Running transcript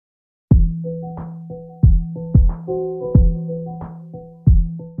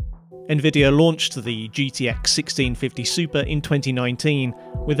Nvidia launched the GTX 1650 Super in 2019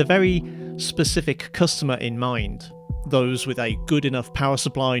 with a very specific customer in mind. Those with a good enough power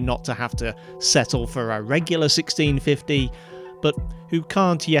supply not to have to settle for a regular 1650, but who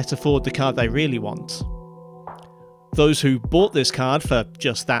can't yet afford the card they really want. Those who bought this card for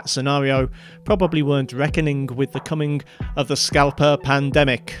just that scenario probably weren't reckoning with the coming of the Scalper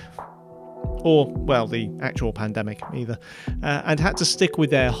Pandemic. Or, well, the actual pandemic, either, and had to stick with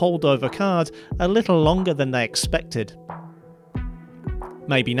their holdover card a little longer than they expected.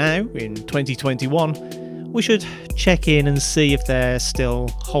 Maybe now, in 2021, we should check in and see if they're still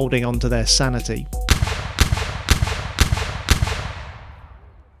holding on to their sanity.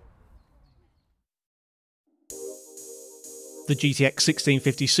 The GTX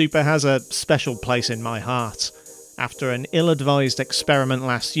 1650 Super has a special place in my heart. After an ill-advised experiment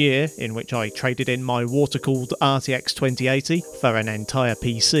last year, in which I traded in my water-cooled RTX 2080 for an entire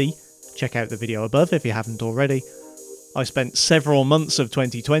PC, check out the video above if you haven't already, I spent several months of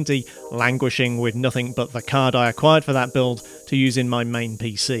 2020 languishing with nothing but the card I acquired for that build to use in my main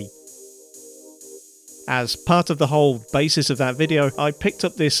PC. As part of the whole basis of that video, I picked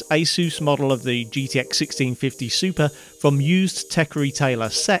up this Asus model of the GTX 1650 Super from used tech retailer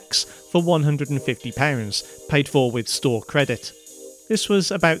Sex for £150, paid for with store credit. This was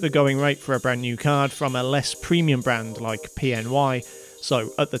about the going rate for a brand new card from a less premium brand like PNY,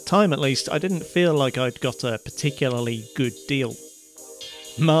 so at the time at least I didn't feel like I'd got a particularly good deal.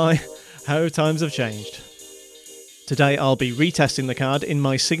 My, how times have changed. Today I'll be retesting the card in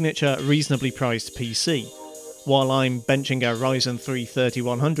my signature reasonably priced PC. While I'm benching a Ryzen 3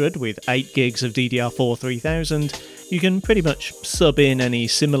 3100 with 8 gigs of DDR4 3000, you can pretty much sub in any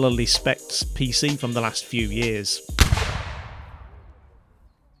similarly spec'd PC from the last few years.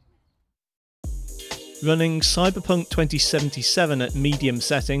 Running Cyberpunk 2077 at medium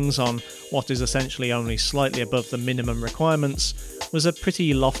settings on what is essentially only slightly above the minimum requirements was a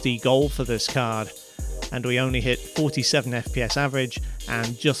pretty lofty goal for this card, and we only hit 47 FPS average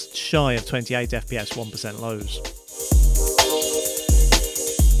and just shy of 28 FPS 1% lows.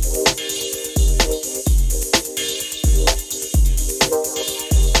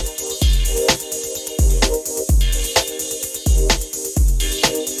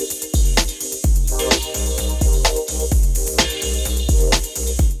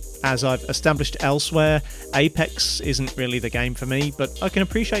 As I've established elsewhere, Apex isn't really the game for me, but I can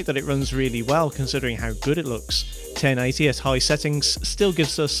appreciate that it runs really well considering how good it looks. 1080 at high settings still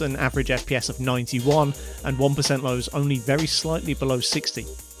gives us an average FPS of 91 and 1% lows only very slightly below 60.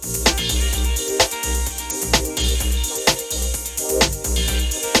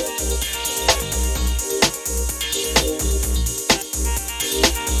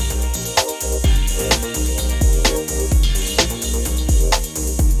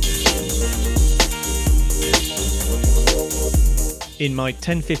 In my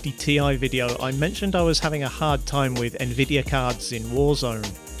 1050 Ti video, I mentioned I was having a hard time with Nvidia cards in Warzone.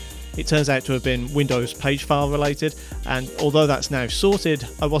 It turns out to have been Windows page file related, and although that's now sorted,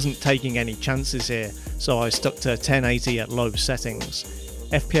 I wasn't taking any chances here, so I stuck to 1080 at low settings.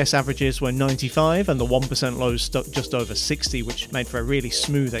 FPS averages were 95 and the 1% lows stuck just over 60, which made for a really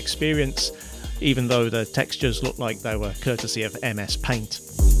smooth experience, even though the textures looked like they were courtesy of MS Paint.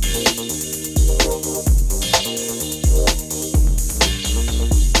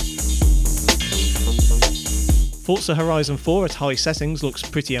 Forza Horizon 4 at high settings looks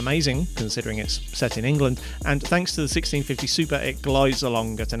pretty amazing, considering it's set in England, and thanks to the 1650 Super it glides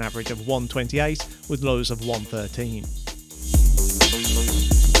along at an average of 128 with lows of 113.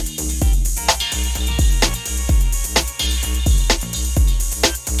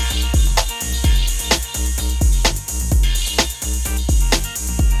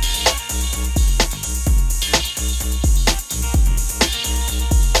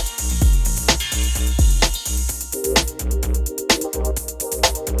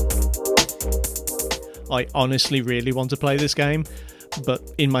 I honestly really want to play this game, but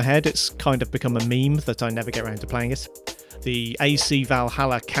in my head it's kind of become a meme that I never get around to playing it. The AC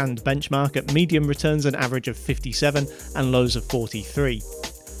Valhalla canned benchmark at medium returns an average of 57 and lows of 43.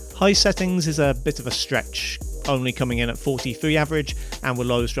 High settings is a bit of a stretch, only coming in at 43 average and with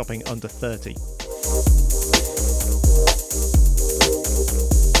lows dropping under 30.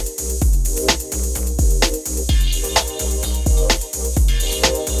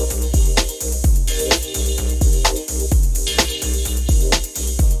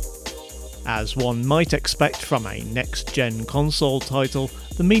 As one might expect from a next-gen console title,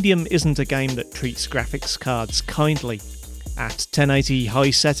 the Medium isn't a game that treats graphics cards kindly. At 1080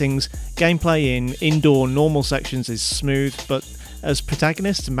 high settings, gameplay in indoor normal sections is smooth, but As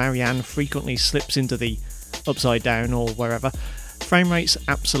protagonist, Marianne frequently slips into the upside down or wherever. Frame rates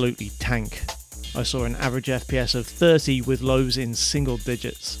absolutely tank. I saw an average FPS of 30 with lows in single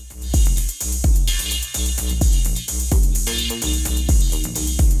digits.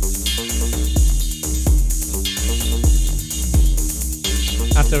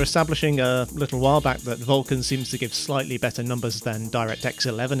 After establishing a little while back that Vulkan seems to give slightly better numbers than DirectX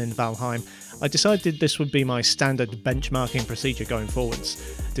 11 in Valheim, I decided this would be my standard benchmarking procedure going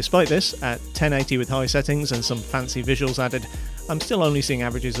forwards. Despite this, at 1080 with high settings and some fancy visuals added, I'm still only seeing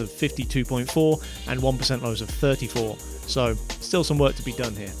averages of 52.4 and 1% lows of 34, so still some work to be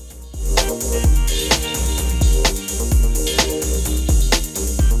done here.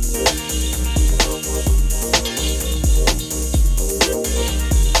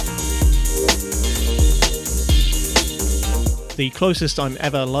 The closest I'm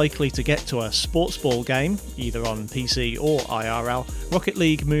ever likely to get to a sports ball game, either on PC or IRL, Rocket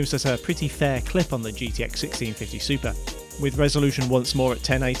League moves at a pretty fair clip on the GTX 1650 Super. With resolution once more at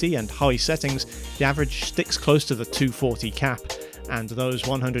 1080 and high settings, the average sticks close to the 240 cap, and those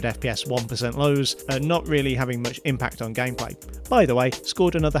 100 FPS 1% lows are not really having much impact on gameplay. By the way,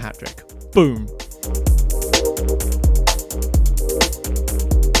 scored another hat-trick. Boom!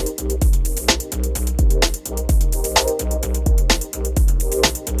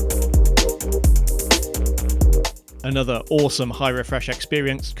 Another awesome high refresh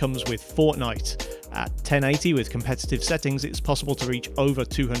experience comes with Fortnite. At 1080 with competitive settings, it's possible to reach over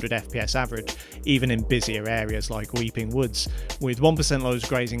 200 FPS average, even in busier areas like Weeping Woods, with 1% lows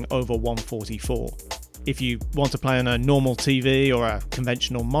grazing over 144. If you want to play on a normal TV or a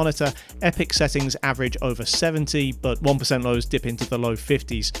conventional monitor, Epic settings average over 70, but 1% lows dip into the low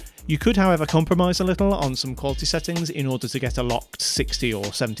 50s. You could, however, compromise a little on some quality settings in order to get a locked 60 or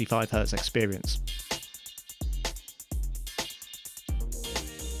 75Hz experience.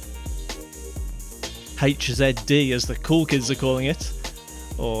 HZD as the cool kids are calling it,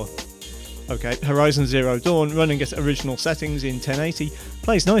 or okay, Horizon Zero Dawn running at original settings in 1080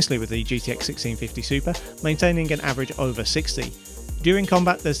 plays nicely with the GTX 1650 Super, maintaining an average over 60. During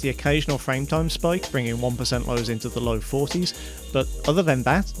combat there's the occasional frame time spike, bringing 1% lows into the low 40s, but other than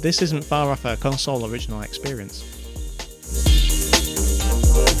that, this isn't far off a console original experience.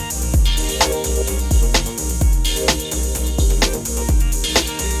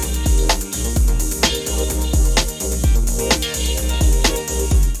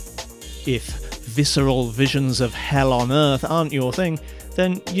 If visceral visions of hell on earth aren't your thing,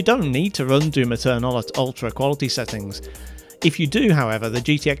 then you don't need to run Doom Eternal at ultra quality settings. If you do, however, the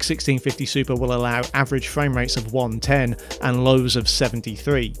GTX 1650 Super will allow average frame rates of 110 and lows of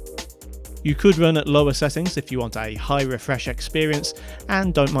 73. You could run at lower settings if you want a high refresh experience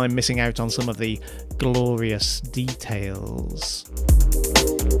and don't mind missing out on some of the glorious details.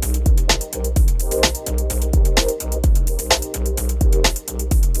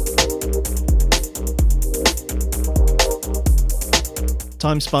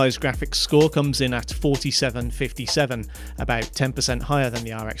 TimeSpy's graphics score comes in at 4757, about 10% higher than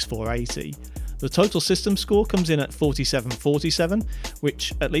the RX 480. The total system score comes in at 4747,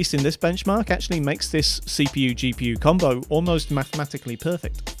 which, at least in this benchmark, actually makes this CPU-GPU combo almost mathematically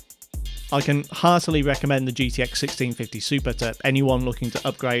perfect. I can heartily recommend the GTX 1650 Super to anyone looking to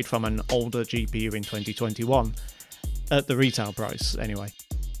upgrade from an older GPU in 2021, at the retail price anyway.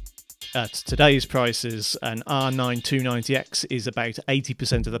 At today's prices, an R9 290X is about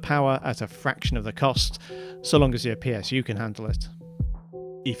 80% of the power at a fraction of the cost, so long as your PSU can handle it.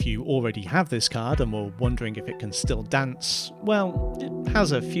 If you already have this card and were wondering if it can still dance, well, it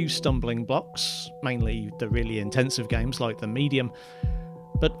has a few stumbling blocks, mainly the really intensive games like the medium,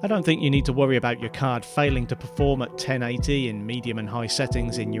 but I don't think you need to worry about your card failing to perform at 1080 in medium and high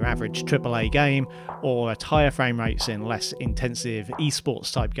settings in your average AAA game, or at higher frame rates in less intensive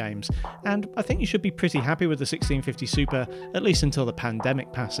esports type games, and I think you should be pretty happy with the 1650 Super, at least until the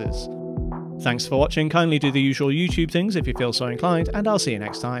pandemic passes. Thanks for watching, kindly do the usual YouTube things if you feel so inclined, and I'll see you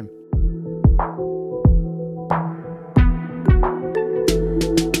next time.